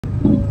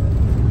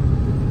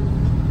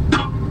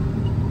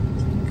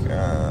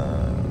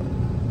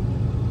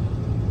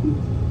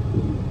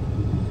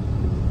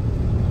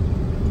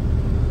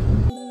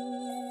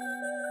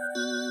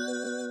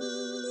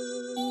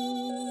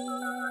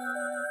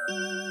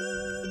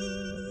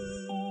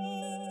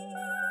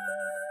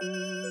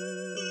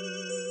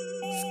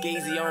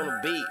Skeezy on the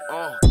beat,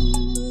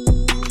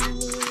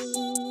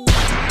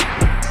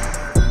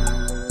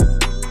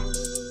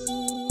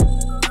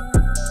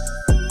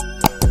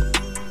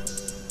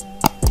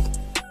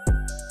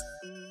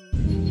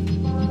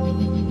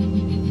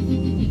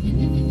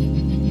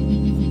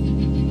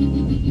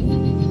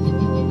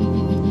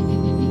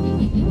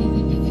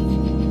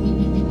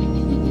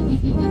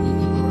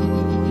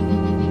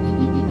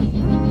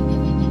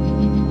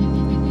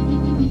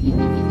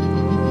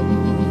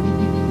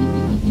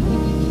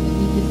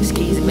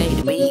 Skeezy made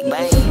the beat,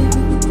 bang.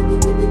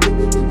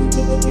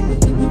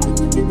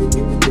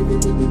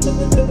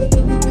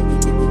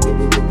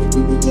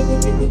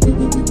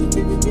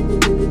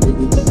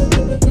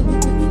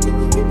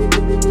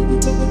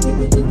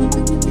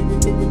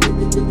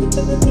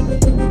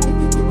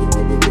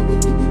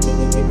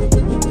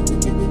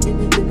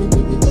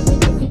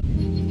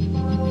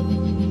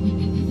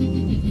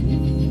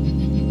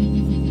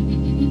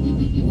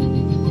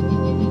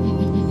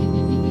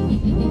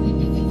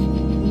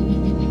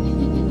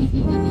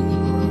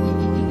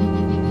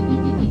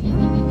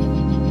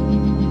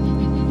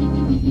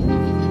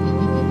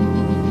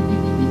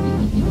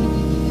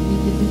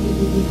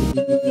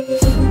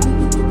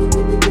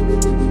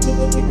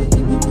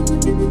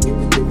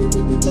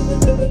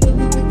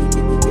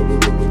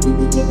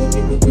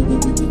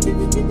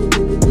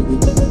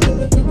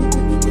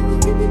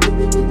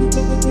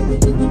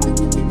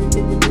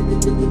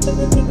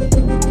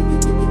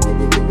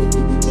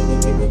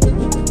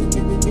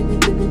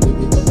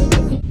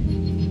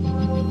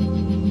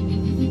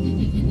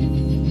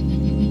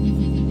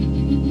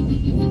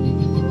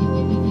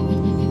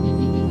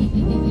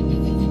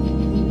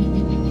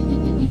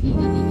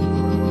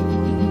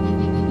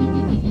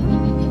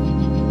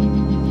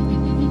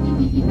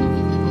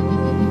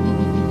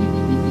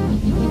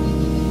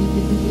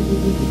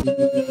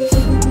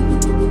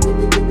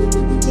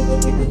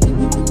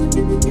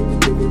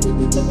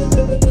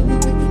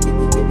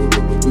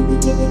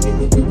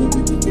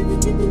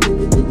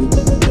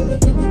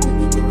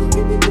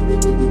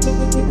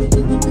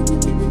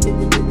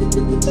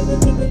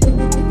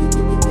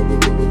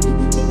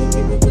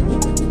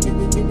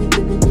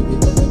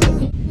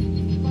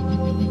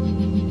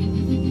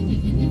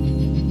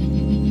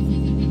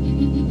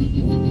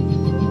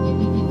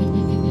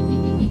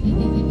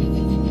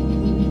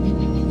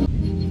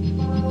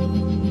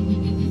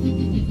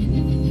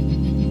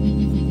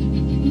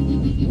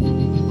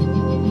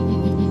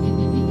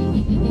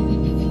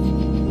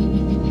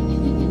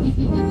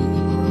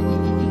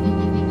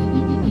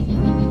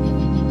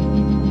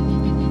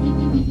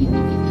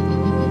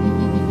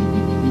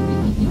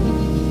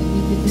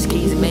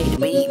 Skeezy made the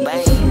beat,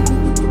 bang.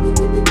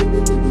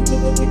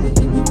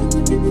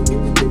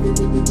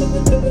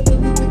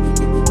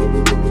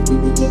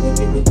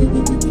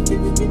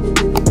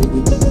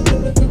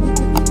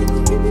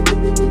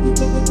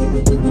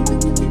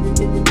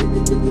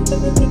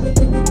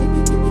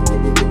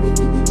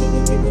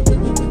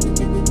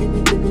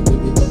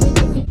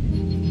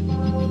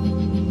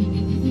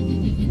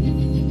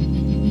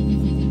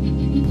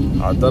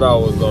 I thought I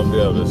was gonna be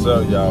able to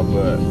sell y'all,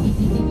 but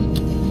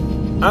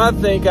I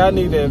think I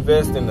need to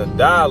invest in a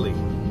dolly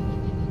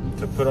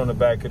to put on the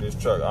back of this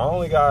truck. I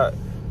only got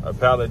a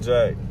pallet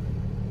jack.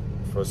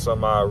 For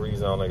some odd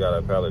reason, I only got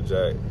a pallet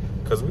jack.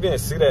 Because we didn't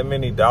see that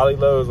many dolly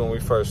loads when we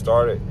first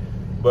started.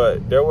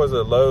 But there was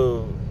a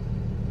load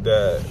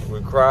that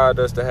required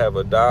us to have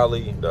a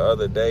dolly the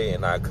other day,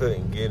 and I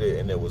couldn't get it,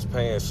 and it was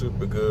paying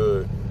super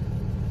good.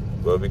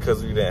 But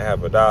because we didn't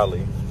have a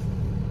dolly,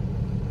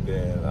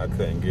 then I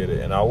couldn't get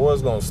it. And I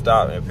was gonna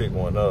stop and pick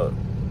one up.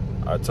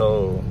 I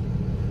told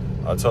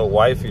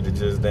wifey to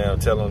just damn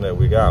tell him that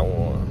we got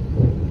one.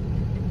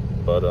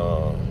 But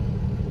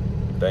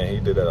dang, he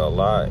did that a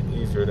lot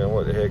easier than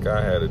what the heck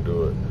I had to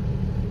do it.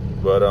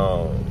 But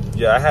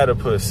yeah, I had to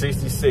put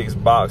 66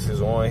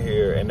 boxes on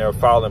here, and they're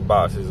filing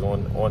boxes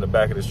on the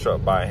back of this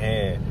truck by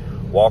hand.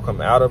 Walk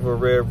them out of a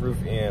red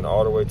roof end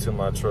all the way to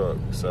my truck.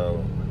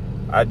 So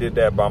I did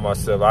that by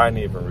myself. I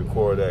didn't even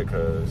record that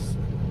because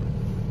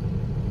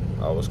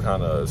I was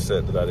kind of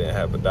upset that I didn't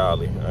have a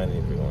dolly. I ain't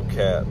even gonna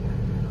cap.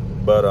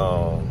 But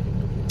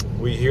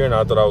we here, and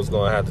I thought I was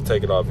gonna have to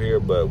take it off here,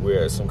 but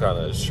we're at some kind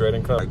of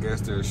shredding company. I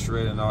guess they're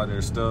shredding all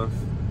their stuff,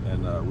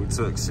 and we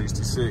took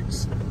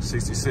 66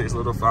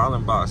 little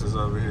filing boxes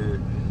over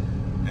here,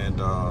 and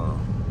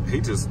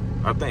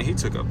I think he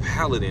took a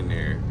pallet in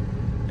there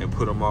and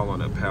put them all on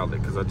that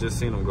pallet, because I just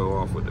seen them go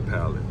off with the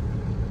pallet.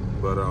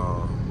 But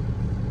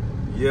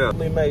yeah,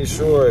 definitely make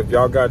sure if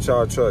y'all got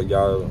y'all truck,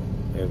 y'all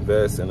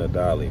invest in a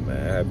dolly,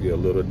 man. Have you a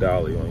little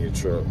dolly on your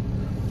truck.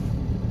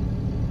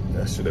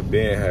 I should have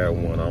been had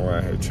one. I'm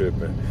right here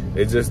tripping.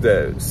 It's just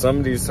that some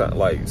of these,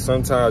 like,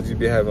 sometimes you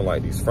be having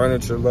like these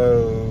furniture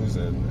loads,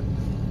 and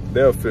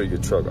they'll fill your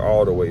truck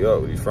all the way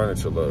up with these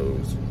furniture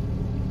loads.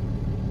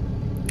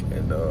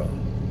 And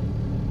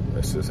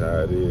that's just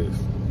how it is.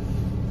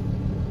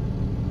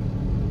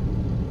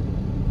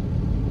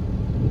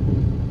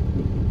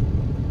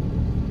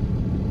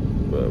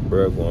 But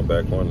bro, going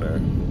back on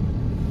there.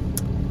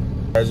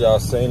 As y'all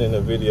seen in the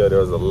video, there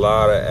was a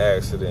lot of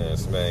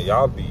accidents, man.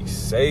 Y'all be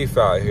safe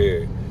out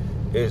here.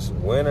 It's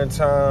winter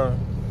time.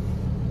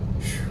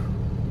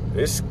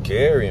 It's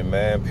scary,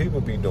 man.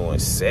 People be doing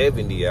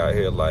 70 out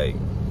here, like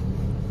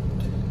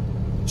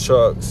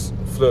trucks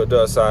flipped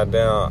upside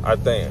down. I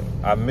think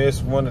I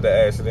missed one of the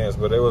accidents,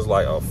 but it was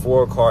like a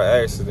 4-car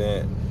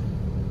accident.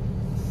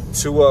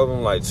 Two of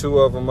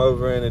them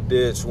over in the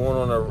ditch, one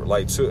on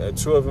the,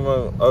 two of them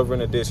over in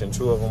the ditch and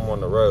 2 of them on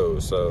the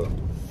road. So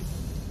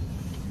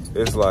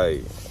it's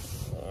like,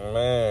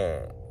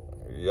 man,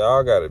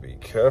 y'all gotta be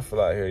careful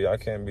out here. Y'all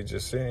can't be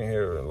just sitting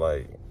here and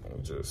like,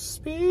 just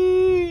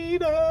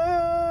speed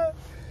up,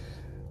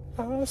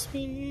 I'm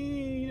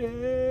speeding.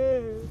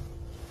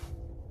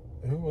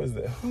 Who was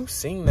that? Who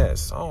sing that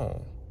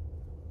song?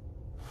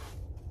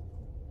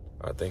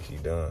 I think he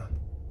done.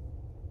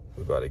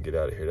 We about to get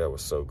out of here. That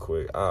was so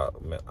quick.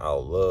 Man, I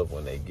love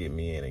when they get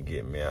me in and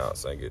get me out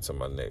so I can get to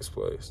my next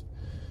place.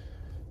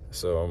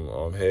 So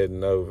I'm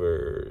heading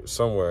over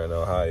somewhere in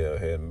Ohio,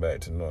 heading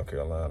back to North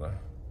Carolina.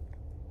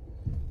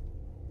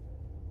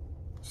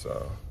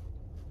 So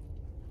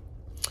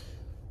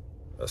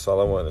that's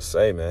all I wanted to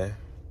say, man.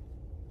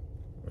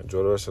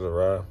 Enjoy the rest of the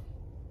ride.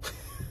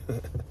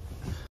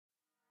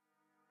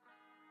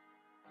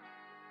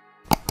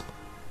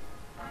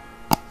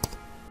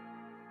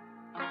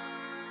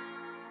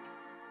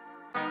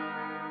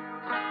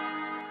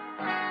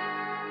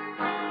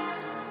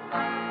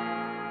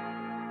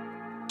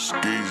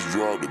 Skeezy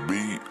drop the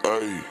beat,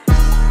 ayy.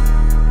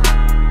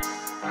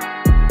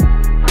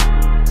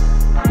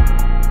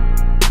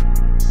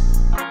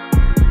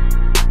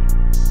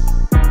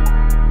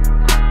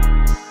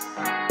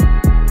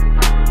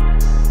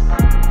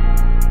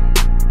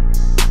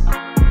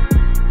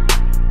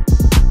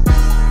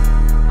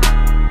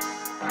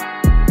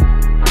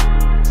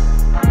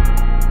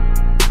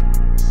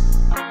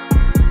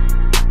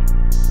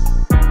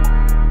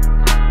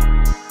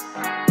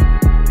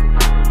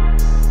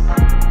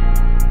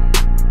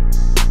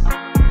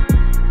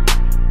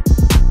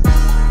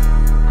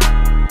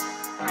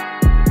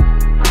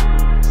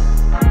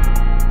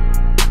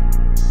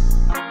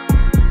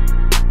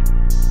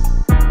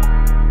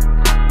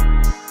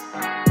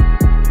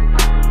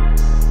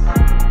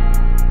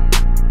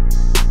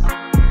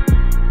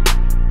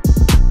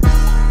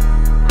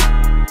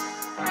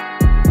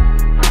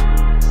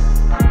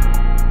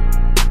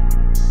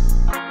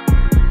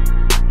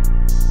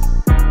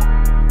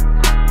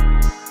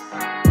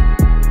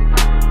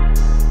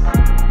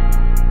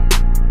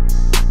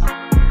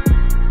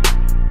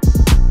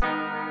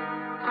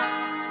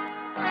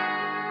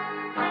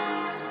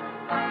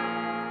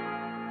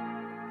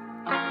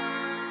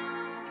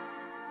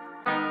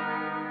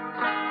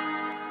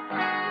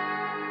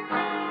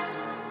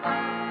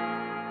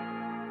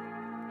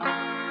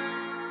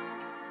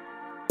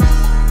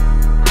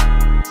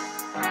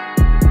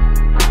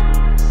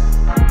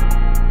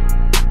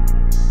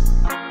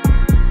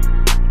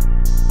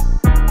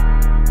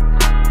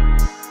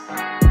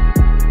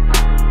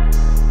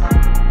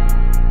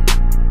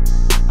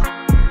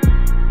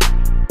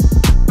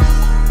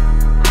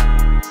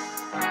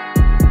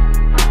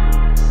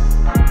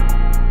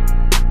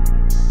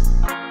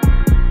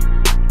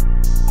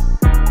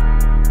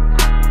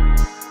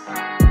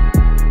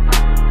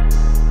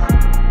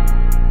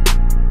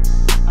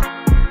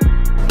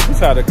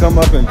 Tried to come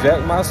up and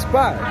jack my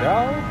spot,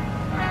 y'all.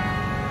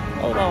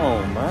 Hold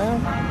on,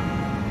 man.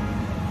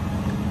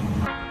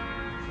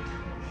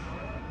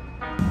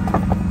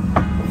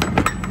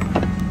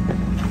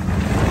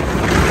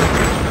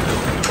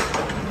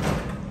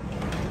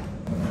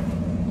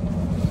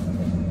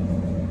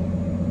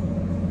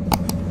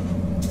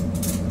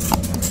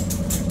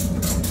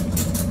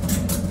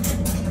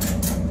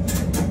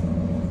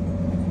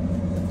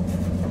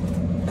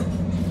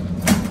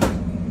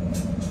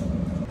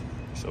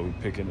 So we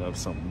picking up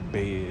some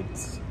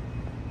beds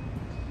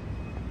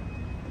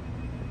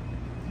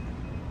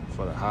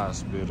for the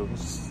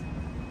hospitals.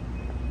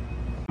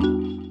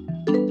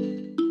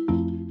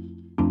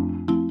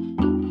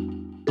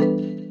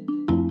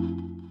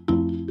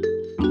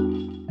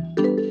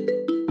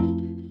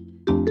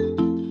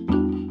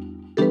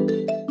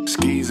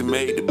 Skeezy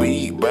made the beat.